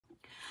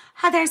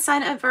Hi there,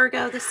 sign of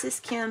Virgo. This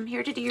is Kim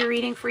here to do your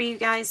reading for you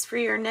guys for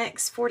your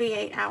next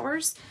 48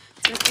 hours.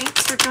 So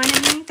thanks for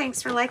joining me. Thanks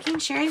for liking,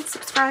 sharing,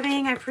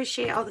 subscribing. I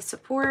appreciate all the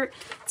support.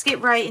 Let's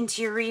get right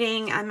into your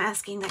reading. I'm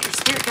asking that your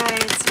spirit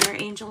guides and your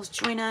angels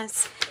join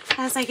us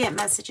as I get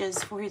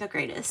messages for the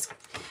greatest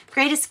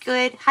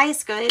good,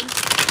 highest good,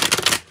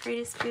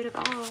 greatest good of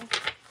all.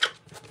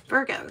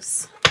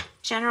 Virgos.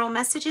 General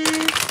messages.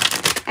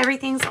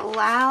 Everything's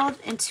allowed.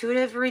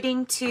 Intuitive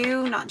reading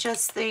too, not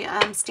just the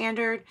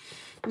standard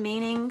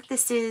meaning.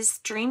 This is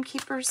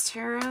Dreamkeeper's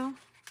Tarot,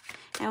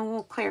 and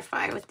we'll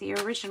clarify with the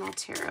original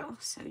tarot.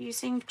 So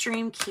using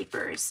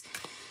Dreamkeepers.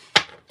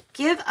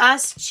 Give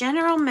us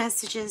general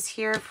messages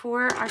here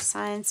for our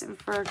signs of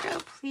Virgo,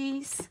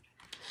 please.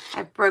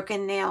 I've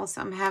broken nails,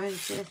 so I'm having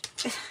to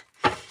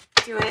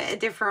do it a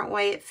different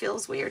way. It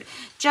feels weird.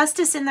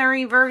 Justice in the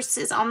reverse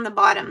is on the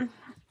bottom.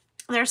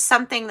 There's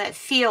something that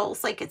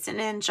feels like it's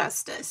an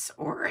injustice,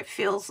 or it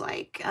feels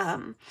like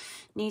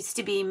needs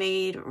to be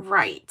made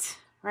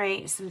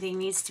right? Something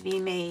needs to be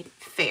made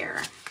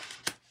fair.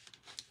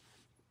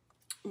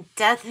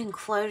 Death and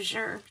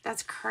closure.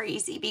 That's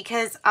crazy,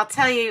 because I'll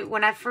tell you,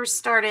 when I first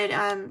started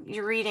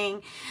your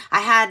reading,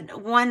 I had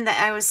one that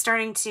I was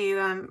starting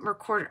to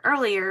record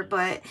earlier,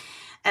 but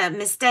a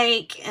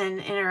mistake and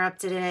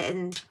interrupted it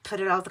and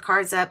put all the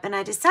cards up, and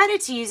I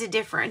decided to use a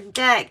different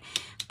deck.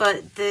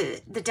 But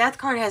the death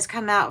card has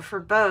come out for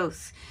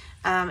both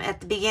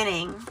at the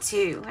beginning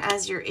too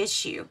as your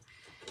issue.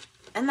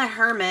 And the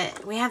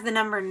Hermit, we have the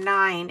number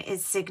 9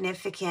 is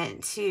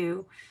significant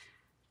too.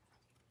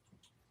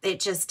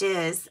 It just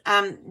is.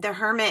 The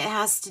Hermit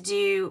has to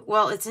do,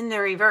 well, it's in the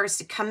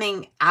reverse,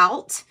 coming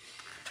out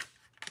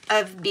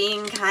of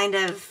being kind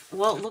of,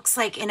 well, it looks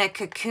like in a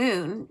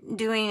cocoon,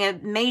 doing a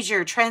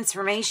major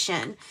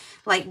transformation,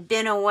 like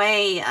been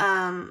away,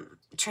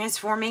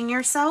 transforming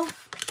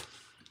yourself.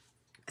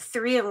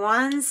 3 of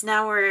Wands.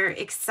 Now we're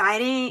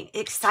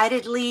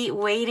excitedly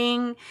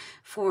waiting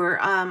for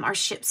our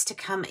ships to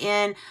come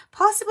in,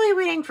 possibly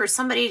waiting for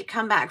somebody to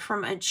come back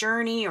from a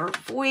journey or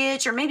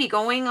voyage, or maybe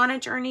going on a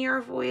journey or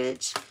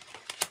voyage.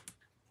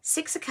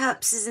 6 of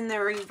Cups is in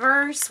the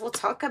reverse. We'll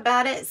talk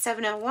about it.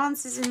 7 of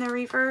Wands is in the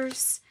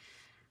reverse.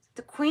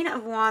 The Queen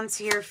of Wands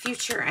here,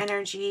 future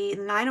energy.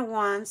 9 of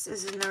Wands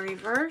is in the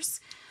reverse.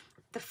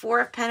 The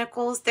 4 of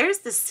Pentacles. There's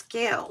the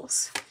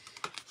Scales.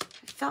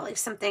 Felt like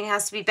something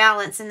has to be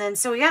balanced. And then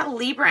so we got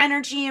Libra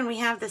energy, and we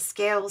have the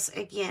Scales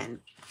again.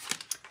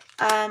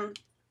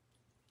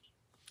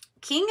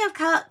 King of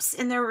Cups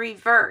in the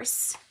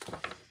reverse.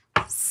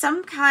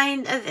 Some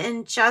kind of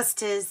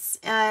injustice.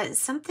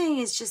 Something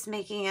is just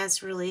making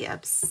us really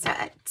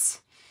upset.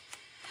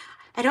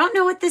 I don't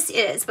know what this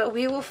is, but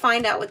we will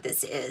find out what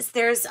this is.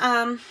 There's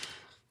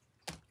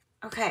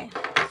okay,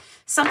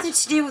 something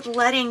to do with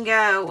letting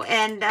go,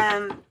 and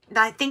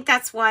I think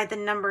that's why the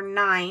number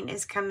 9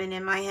 is coming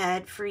in my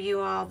head for you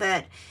all,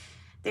 that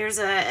there's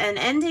an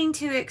ending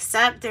to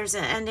accept, there's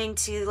an ending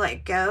to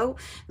let go.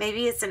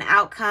 Maybe it's an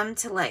outcome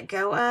to let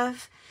go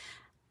of.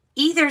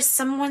 Either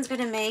someone's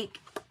going to make,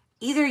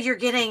 either you're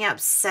getting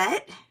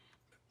upset,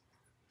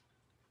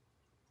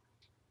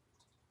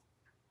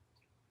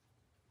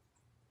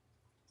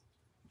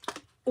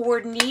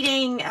 or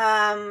needing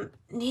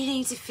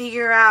to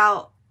figure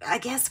out, I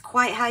guess,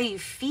 quite how you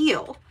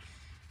feel.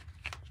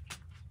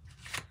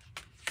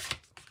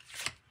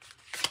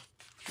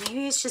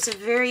 Maybe it's just a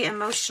very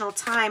emotional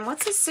time.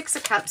 What's the 6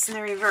 of Cups in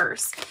the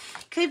reverse?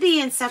 Could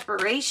be in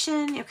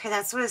separation. Okay,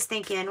 that's what I was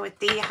thinking. With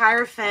the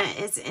Hierophant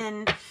is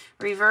in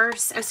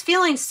reverse. I was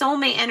feeling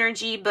soulmate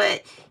energy,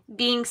 but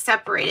being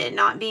separated,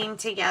 not being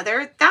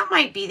together. That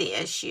might be the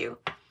issue.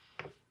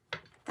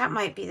 That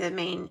might be the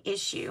main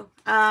issue.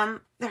 The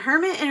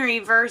Hermit in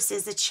reverse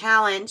is a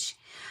challenge.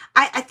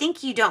 I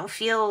think you don't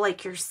feel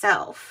like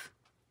yourself.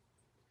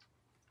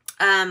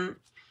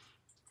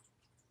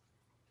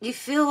 You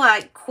feel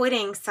like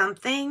quitting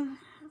something.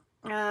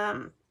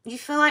 You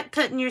feel like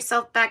putting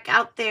yourself back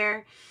out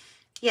there.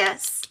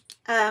 Yes.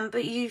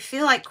 But you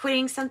feel like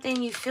quitting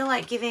something. You feel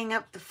like giving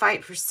up the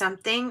fight for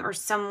something or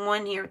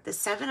someone here with the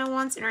 7 of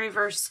Wands in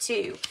reverse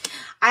too.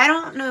 I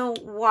don't know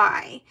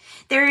why.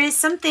 There is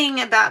something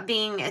about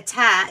being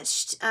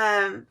attached.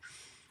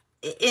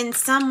 In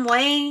some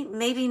way,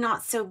 maybe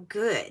not so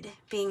good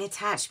being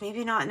attached,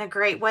 maybe not in a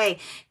great way.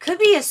 Could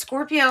be a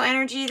Scorpio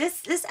energy.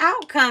 This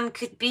outcome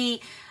could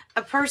be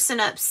a person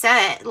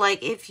upset.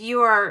 Like if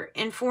you are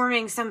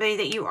informing somebody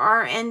that you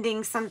are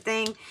ending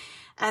something,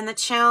 and the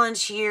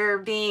challenge here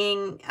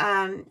being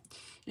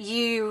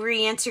you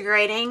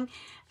reintegrating,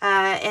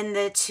 and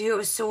the 2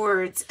 of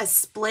Swords, a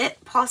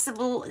split,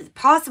 possible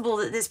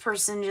that this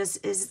person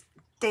just is,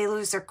 they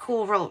lose their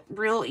cool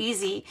real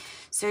easy.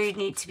 So you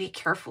need to be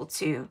careful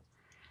too.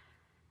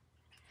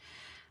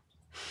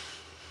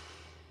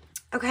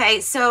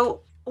 Okay,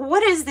 so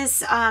what is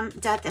this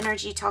death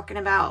energy talking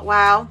about?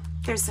 Wow,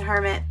 there's the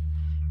Hermit.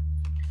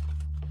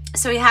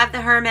 So we have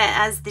the Hermit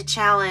as the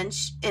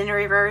challenge in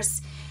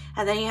reverse,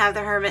 and then you have the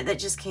Hermit that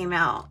just came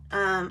out.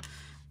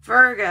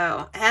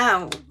 Virgo,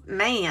 oh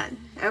man,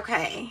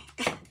 okay.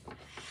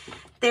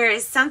 there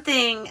is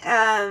something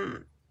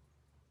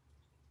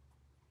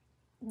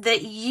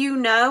that you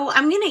know.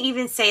 I'm going to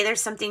even say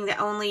there's something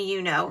that only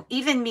you know.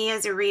 Even me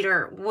as a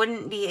reader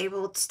wouldn't be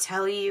able to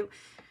tell you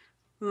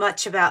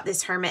much about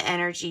this Hermit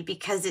energy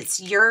because it's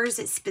yours.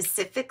 It's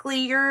specifically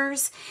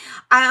yours.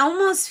 I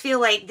almost feel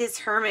like this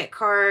Hermit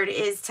card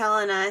is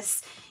telling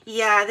us,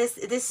 yeah,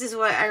 this is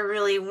what I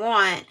really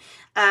want.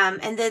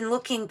 And then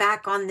looking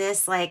back on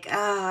this, like,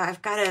 oh,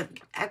 I've got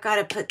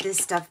to put this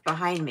stuff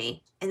behind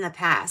me in the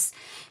past.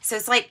 So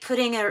it's like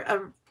putting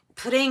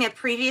a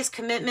previous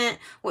commitment,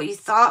 what you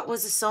thought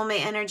was a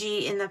soulmate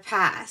energy, in the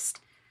past.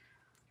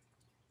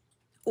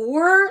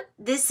 Or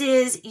this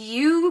is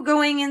you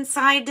going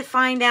inside to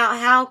find out,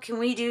 how can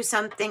we do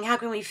something? How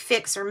can we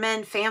fix or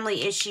mend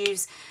family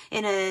issues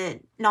in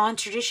a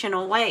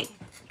non-traditional way?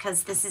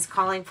 Because this is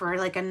calling for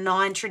like a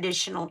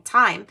non-traditional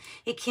time.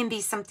 It can be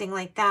something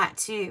like that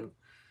too.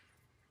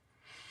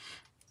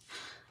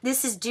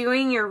 This is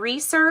doing your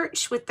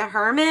research with the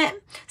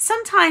Hermit.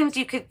 Sometimes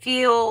you could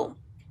feel,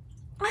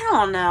 I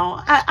don't know,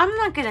 I'm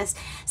not gonna,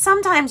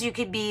 sometimes you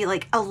could be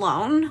like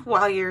alone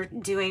while you're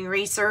doing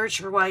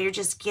research or while you're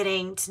just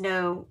getting to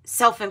know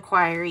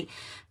self-inquiry.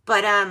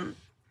 But I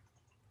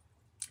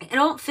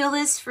don't feel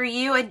this for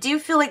you. I do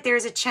feel like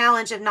there's a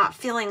challenge of not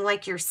feeling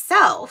like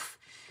yourself,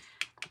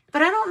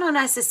 but I don't know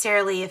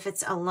necessarily if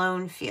it's a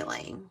lone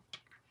feeling.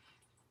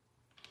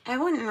 I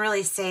wouldn't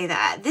really say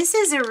that. This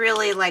is a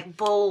really like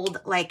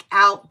bold, like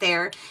out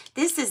there.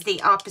 This is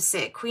the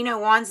opposite. Queen of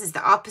Wands is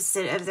the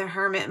opposite of the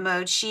Hermit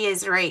mode. She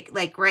is right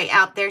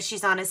out there.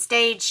 She's on a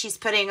stage. She's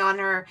putting on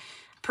her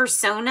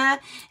persona.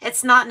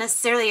 It's not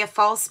necessarily a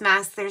false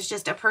mask. There's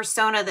just a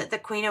persona that the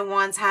Queen of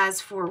Wands has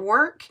for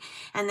work.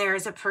 And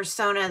there's a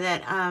persona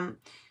that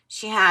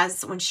she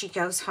has when she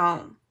goes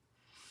home.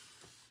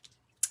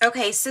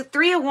 Okay, so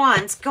Three of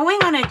Wands, going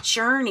on a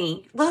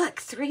journey. Look,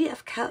 Three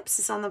of Cups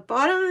is on the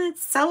bottom.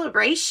 It's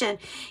celebration.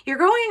 You're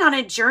going on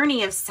a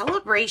journey of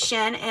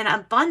celebration and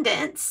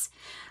abundance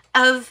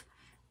of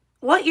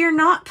what you're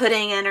not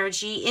putting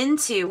energy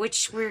into,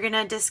 which we're going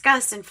to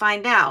discuss and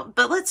find out.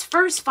 But let's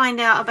first find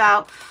out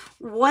about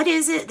what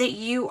is it that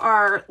you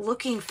are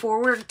looking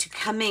forward to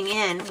coming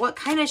in. What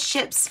kind of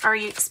ships are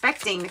you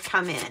expecting to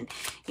come in?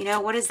 You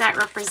know, what does that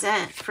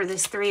represent for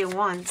this Three of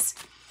Wands?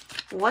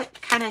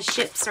 What kind of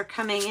ships are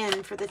coming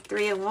in for the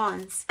Three of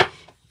Wands?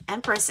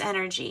 Empress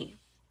energy,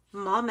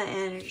 Mama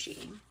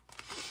energy,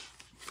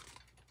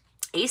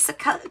 Ace of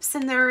Cups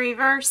in the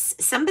reverse.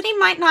 Somebody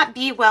might not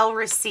be well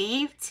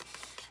received.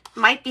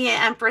 Might be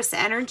an Empress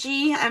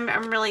energy.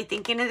 I'm really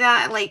thinking of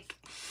that. Like,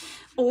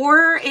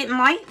 or it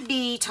might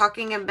be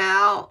talking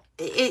about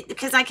it,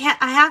 because I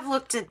have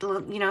looked at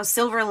the, you know,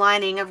 silver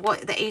lining of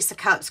what the Ace of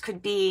Cups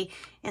could be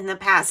in the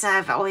past. And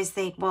I've always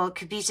think, well, it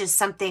could be just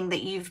something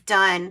that you've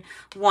done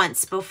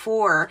once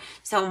before.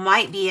 So it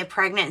might be a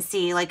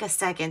pregnancy, like a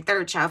second,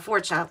 third child,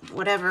 fourth child,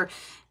 whatever.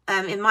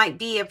 It might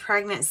be a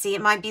pregnancy.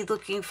 It might be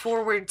looking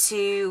forward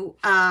to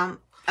a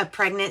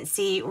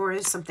pregnancy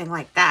or something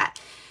like that.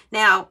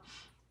 Now,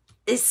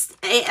 this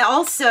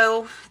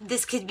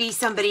could be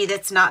somebody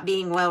that's not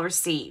being well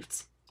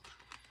received.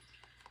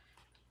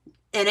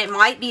 And it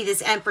might be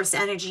this Empress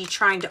energy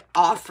trying to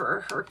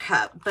offer her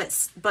cup,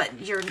 but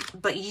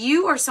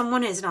you or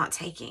someone is not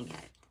taking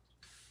it.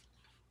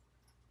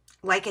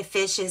 Like a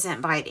fish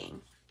isn't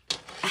biting.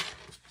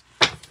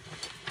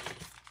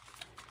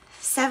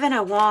 Seven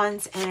of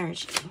Wands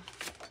energy.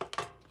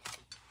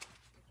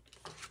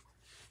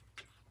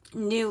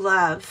 New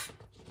love.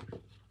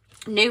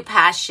 New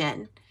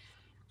passion.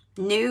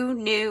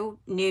 New.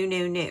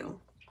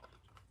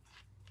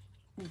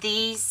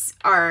 These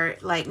are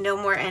like no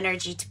more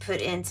energy to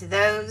put into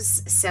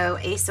those. So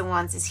Ace of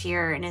Wands is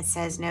here and it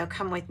says, no,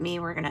 come with me.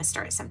 We're going to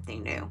start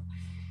something new.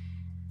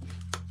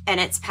 And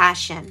it's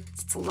passion.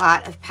 It's a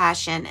lot of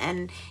passion.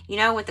 And, you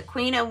know, with the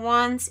Queen of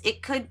Wands,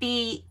 it could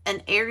be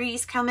an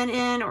Aries coming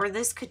in, or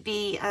this could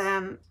be,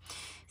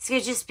 this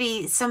could just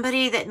be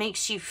somebody that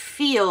makes you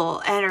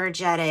feel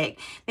energetic.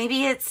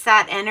 Maybe it's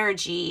that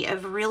energy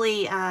of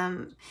really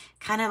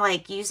kind of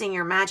like using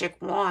your magic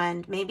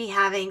wand, maybe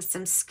having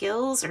some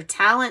skills or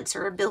talents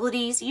or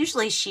abilities.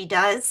 Usually she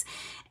does.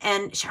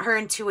 And her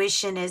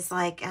intuition is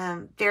like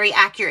very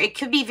accurate. It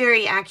could be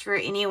very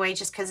accurate anyway,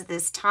 just because of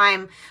this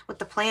time with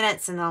the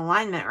planets in the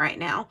alignment right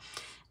now.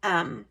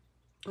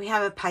 We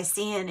have a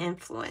Piscean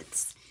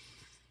influence.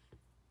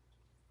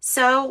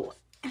 So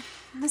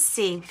let's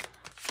see.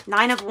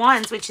 Nine of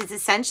Wands, which is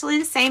essentially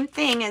the same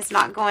thing as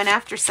not going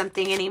after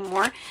something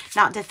anymore,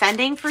 not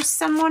defending for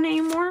someone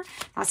anymore,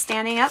 not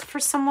standing up for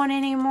someone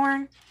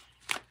anymore,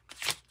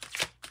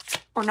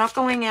 or not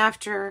going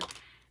after,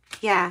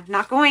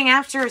 not going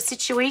after a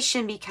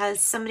situation because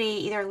somebody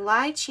either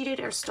lied, cheated,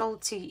 or stole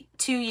to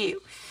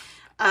you,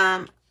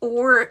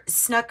 or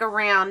snuck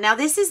around. Now,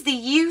 this is the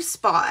you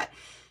spot.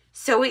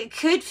 So it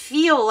could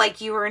feel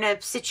like you were in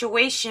a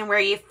situation where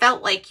you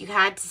felt like you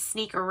had to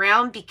sneak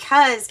around,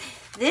 because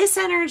this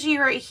energy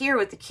right here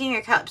with the King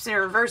of Cups in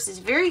reverse is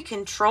very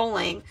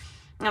controlling.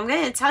 And I'm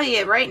going to tell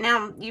you right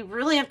now, you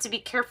really have to be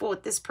careful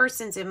with this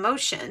person's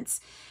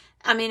emotions.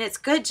 I mean, it's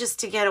good just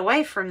to get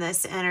away from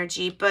this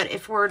energy, but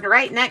if we're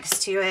right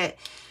next to it,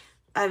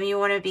 you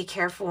want to be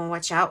careful and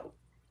watch out.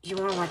 You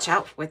want to watch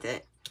out with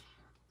it.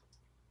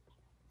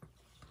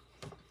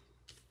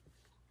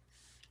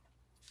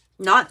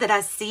 Not that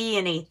I see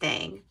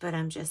anything, but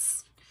I'm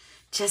just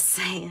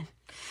saying.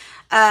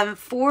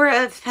 Four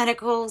of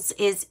Pentacles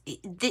is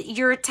that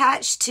you're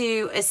attached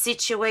to a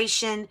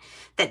situation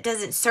that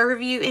doesn't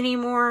serve you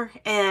anymore,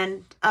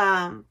 and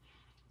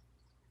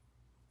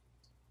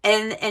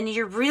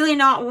you're really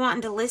not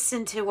wanting to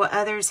listen to what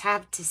others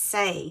have to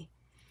say.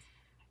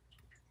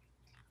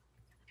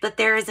 But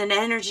there is an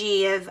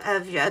energy of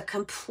a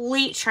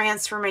complete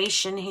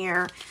transformation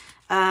here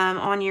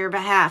on your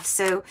behalf.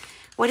 So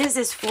what is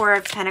this Four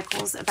of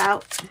Pentacles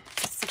about?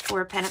 What's the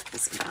Four of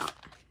Pentacles about?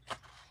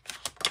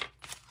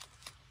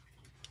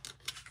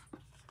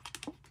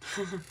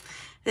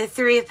 The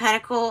Three of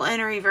Pentacles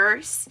in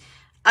reverse.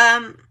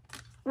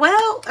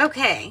 Well,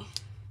 okay.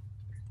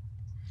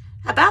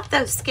 About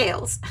those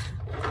scales,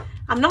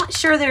 I'm not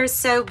sure they're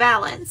so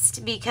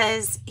balanced,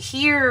 because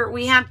here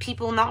we have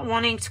people not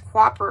wanting to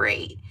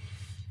cooperate.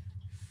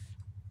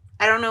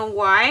 I don't know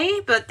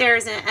why, but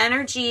there's an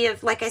energy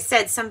of, like I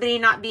said, somebody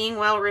not being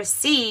well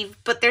received,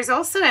 but there's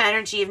also an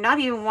energy of not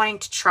even wanting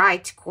to try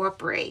to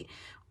cooperate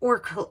or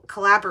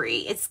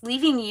collaborate. It's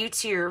leaving you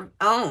to your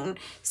own.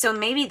 So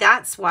maybe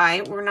that's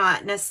why we're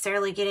not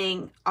necessarily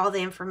getting all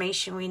the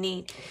information we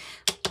need.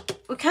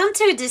 We come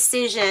to a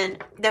decision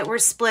that we're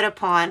split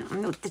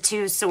upon with the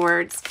Two of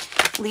Swords,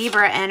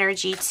 Libra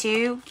energy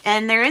too.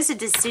 And there is a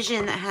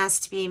decision that has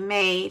to be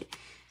made.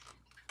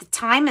 The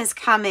time is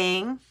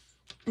coming.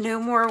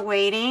 No more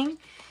waiting.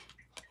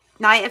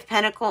 Knight of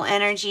Pentacle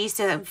energy,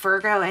 so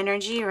Virgo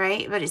energy,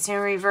 right? But it's in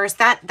reverse.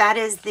 That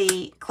is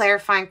the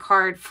clarifying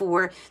card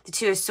for the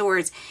Two of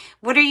Swords.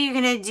 What are you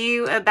going to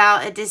do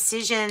about a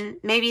decision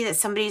maybe that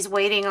somebody's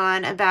waiting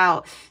on,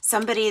 about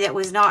somebody that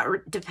was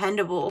not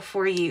dependable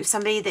for you,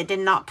 somebody that did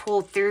not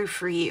pull through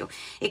for you?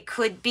 It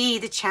could be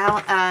the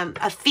challenge,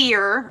 a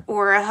fear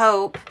or a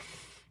hope.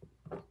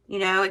 You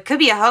know, it could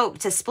be a hope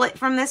to split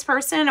from this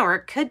person, or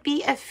it could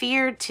be a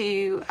fear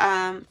to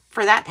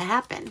for that to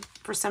happen,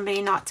 for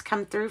somebody not to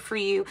come through for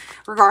you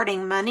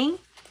regarding money.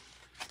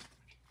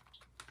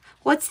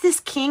 What's this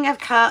King of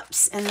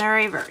Cups in the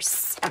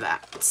reverse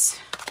about?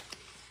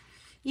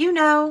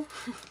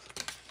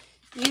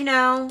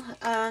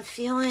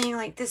 Feeling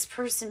like this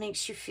person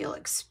makes you feel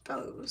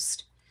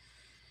exposed.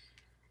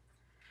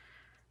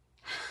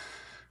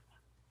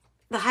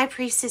 The High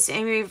Priestess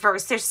in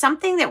reverse. There's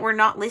something that we're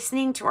not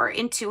listening to our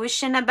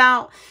intuition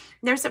about.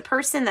 There's a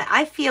person that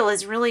I feel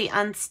is really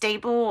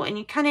unstable, and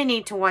you kind of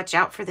need to watch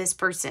out for this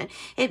person.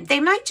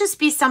 They might just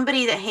be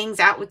somebody that hangs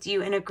out with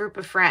you in a group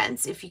of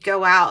friends. If you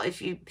go out,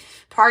 if you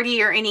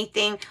party or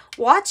anything,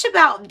 watch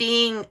about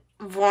being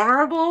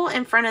vulnerable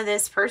in front of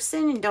this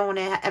person and don't want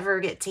to ever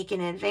get taken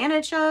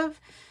advantage of.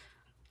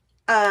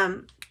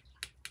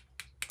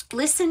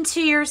 Listen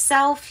to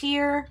yourself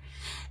here.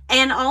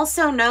 And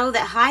also know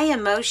that high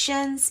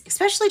emotions,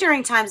 especially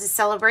during times of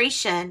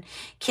celebration,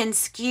 can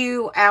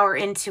skew our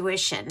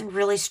intuition,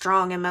 really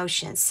strong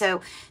emotions.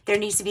 So there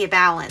needs to be a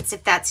balance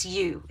if that's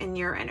you and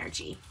your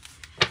energy.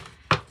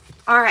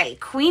 All right,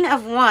 Queen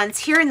of Wands,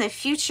 here in the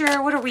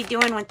future, what are we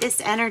doing with this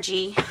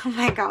energy? Oh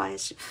my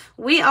gosh.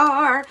 We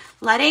are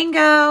letting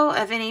go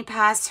of any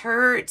past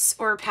hurts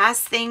or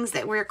past things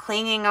that we're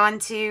clinging on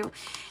to,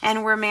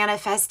 and we're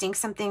manifesting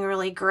something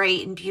really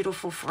great and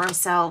beautiful for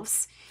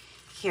ourselves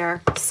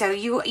here. So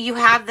you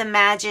have the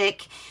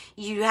magic,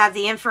 you have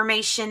the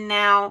information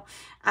now.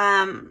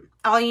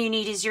 All you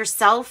need is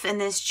yourself in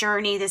this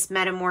journey, this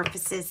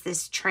metamorphosis,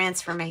 this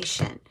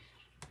transformation.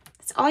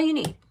 That's all you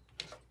need.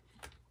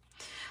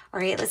 All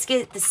right, let's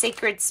get the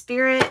Sacred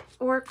Spirit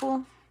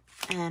Oracle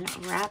and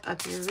wrap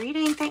up your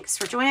reading. Thanks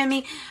for joining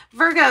me.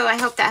 Virgo, I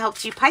hope that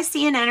helped you.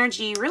 Piscean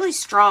energy, really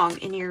strong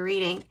in your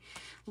reading.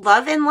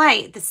 Love and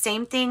light, the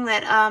same thing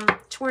that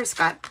Taurus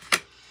got.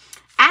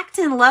 Act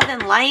in love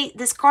and light.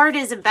 This card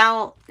is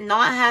about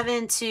not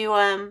having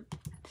to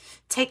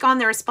take on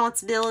the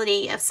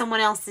responsibility of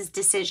someone else's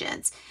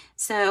decisions.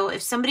 So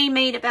if somebody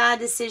made a bad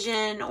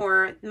decision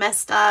or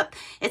messed up,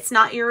 it's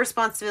not your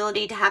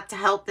responsibility to have to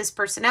help this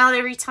person out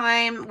every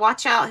time.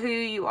 Watch out who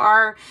you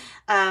are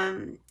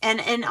and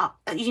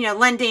you know,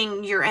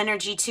 lending your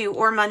energy to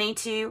or money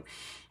to.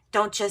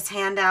 Don't just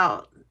hand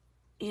out,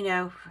 you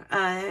know,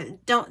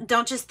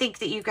 don't just think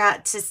that you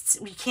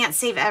can't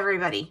save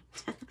everybody.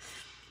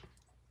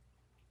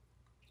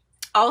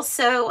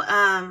 Also,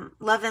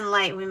 love and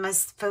light, we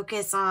must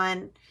focus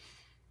on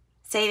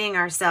saving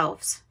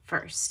ourselves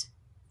first.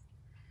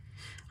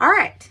 All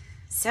right,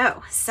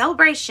 so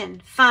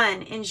celebration,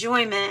 fun,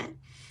 enjoyment,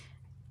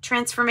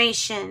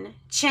 transformation,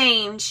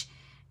 change.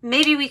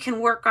 Maybe we can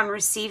work on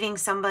receiving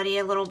somebody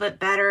a little bit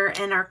better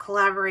in our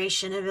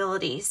collaboration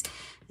abilities.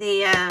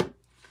 The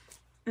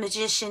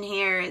Magician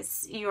here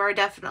is, you are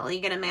definitely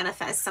going to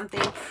manifest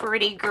something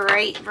pretty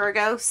great,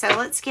 Virgo. So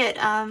let's get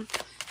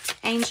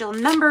angel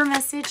number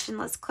message and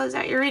let's close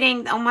out your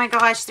reading. Oh my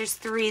gosh, there's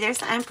 3. There's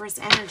the Empress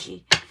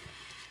energy.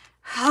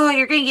 Oh,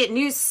 you're going to get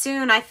news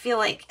soon. I feel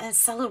like a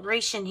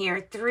celebration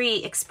here.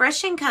 3,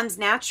 expression comes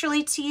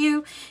naturally to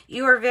you.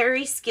 You are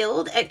very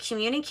skilled at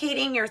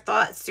communicating your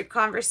thoughts through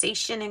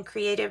conversation and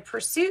creative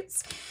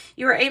pursuits.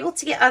 You are able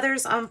to get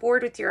others on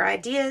board with your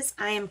ideas.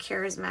 I am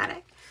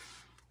charismatic.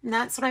 And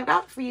that's what I've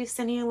got for you,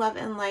 sending you love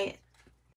and light.